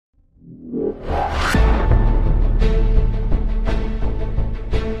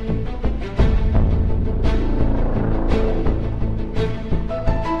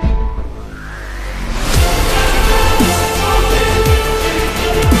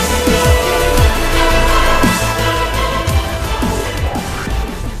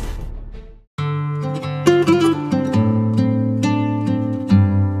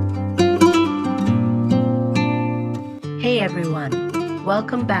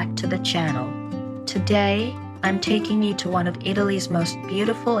welcome back to the channel. Today, I'm taking you to one of Italy's most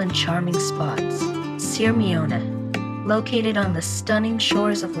beautiful and charming spots, Sirmione, located on the stunning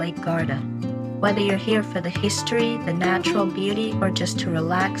shores of Lake Garda. Whether you're here for the history, the natural beauty, or just to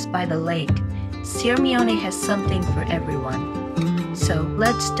relax by the lake, Sirmione has something for everyone. So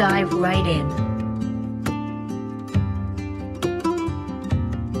let's dive right in.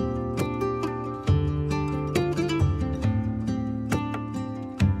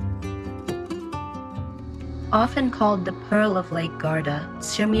 Often called the Pearl of Lake Garda,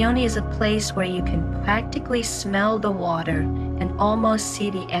 Sirmione is a place where you can practically smell the water and almost see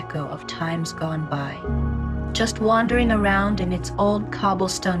the echo of times gone by. Just wandering around in its old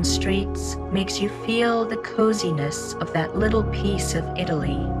cobblestone streets makes you feel the coziness of that little piece of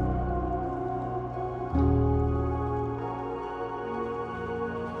Italy.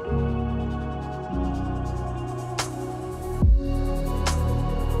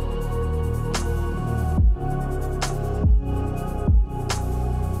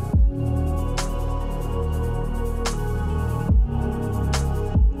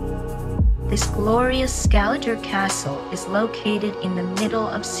 This glorious Scaligero Castle is located in the middle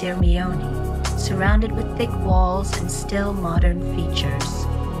of Sirmione, surrounded with thick walls and still modern features.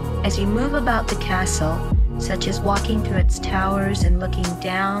 As you move about the castle, such as walking through its towers and looking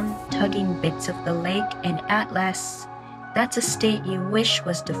down, tugging bits of the lake and atlas, that's a state you wish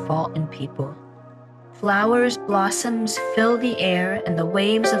was default in people. Flowers, blossoms fill the air and the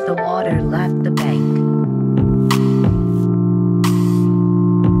waves of the water lap the bank.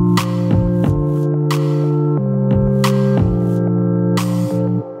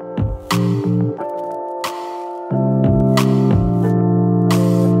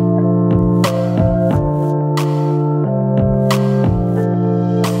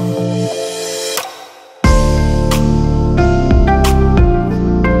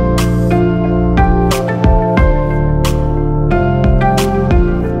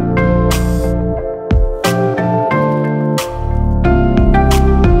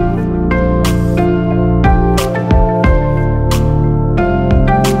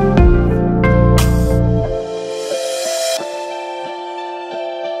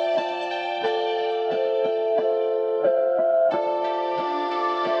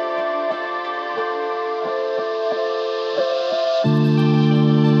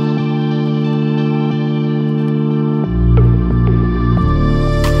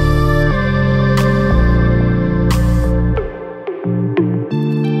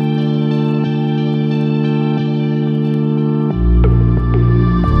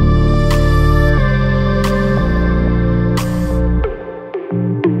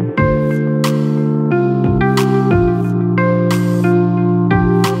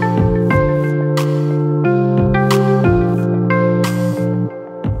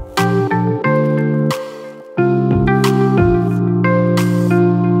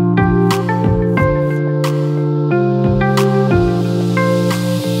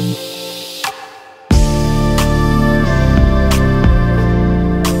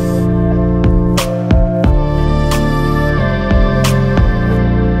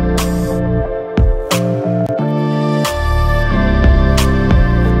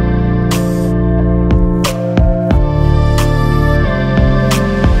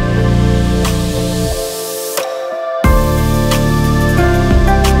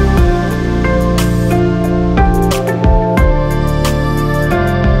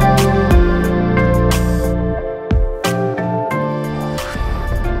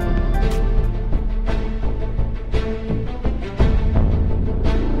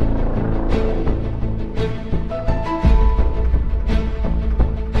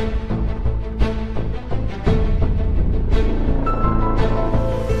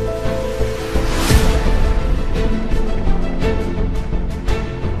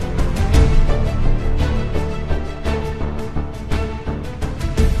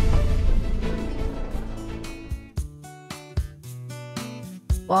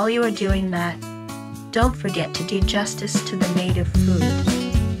 While you are doing that, don't forget to do justice to the native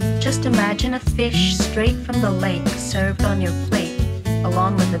food. Just imagine a fish straight from the lake served on your plate,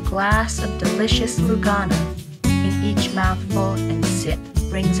 along with a glass of delicious Lugano. In each mouthful and sip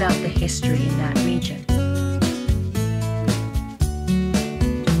brings out the history in that region.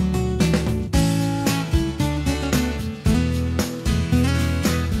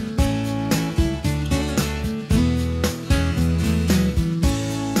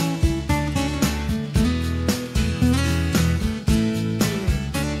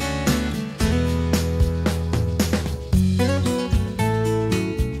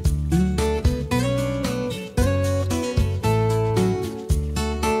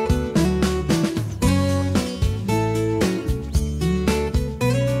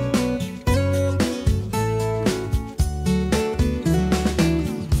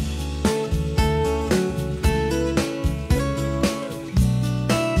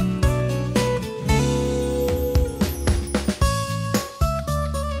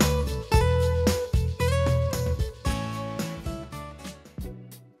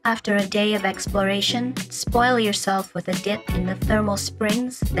 After a day of exploration, spoil yourself with a dip in the thermal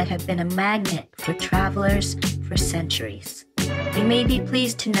springs that have been a magnet for travelers for centuries. You may be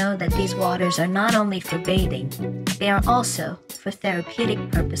pleased to know that these waters are not only for bathing, they are also for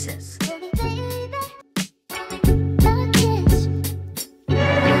therapeutic purposes.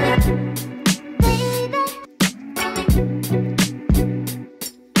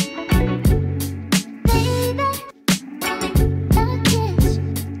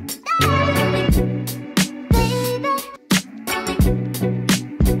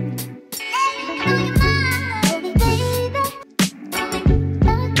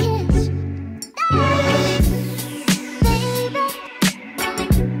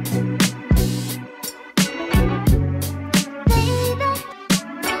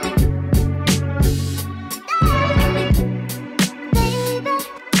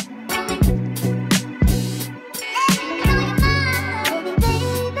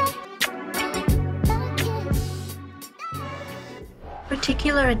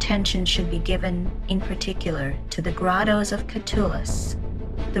 Particular attention should be given, in particular, to the grottos of Catullus,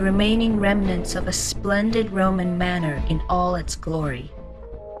 the remaining remnants of a splendid Roman manor in all its glory.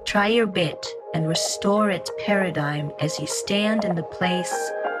 Try your bit and restore its paradigm as you stand in the place,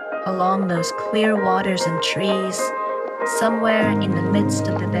 along those clear waters and trees, somewhere in the midst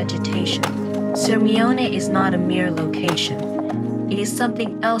of the vegetation. Sirmione is not a mere location. It is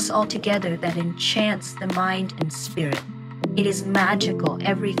something else altogether that enchants the mind and spirit. It is magical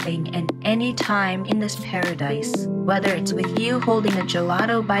everything and any time in this paradise, whether it's with you holding a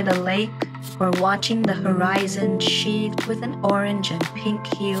gelato by the lake or watching the horizon sheathed with an orange and pink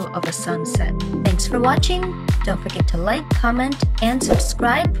hue of a sunset. Thanks for watching. Don't forget to like, comment, and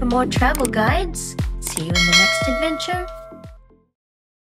subscribe for more travel guides. See you in the next adventure.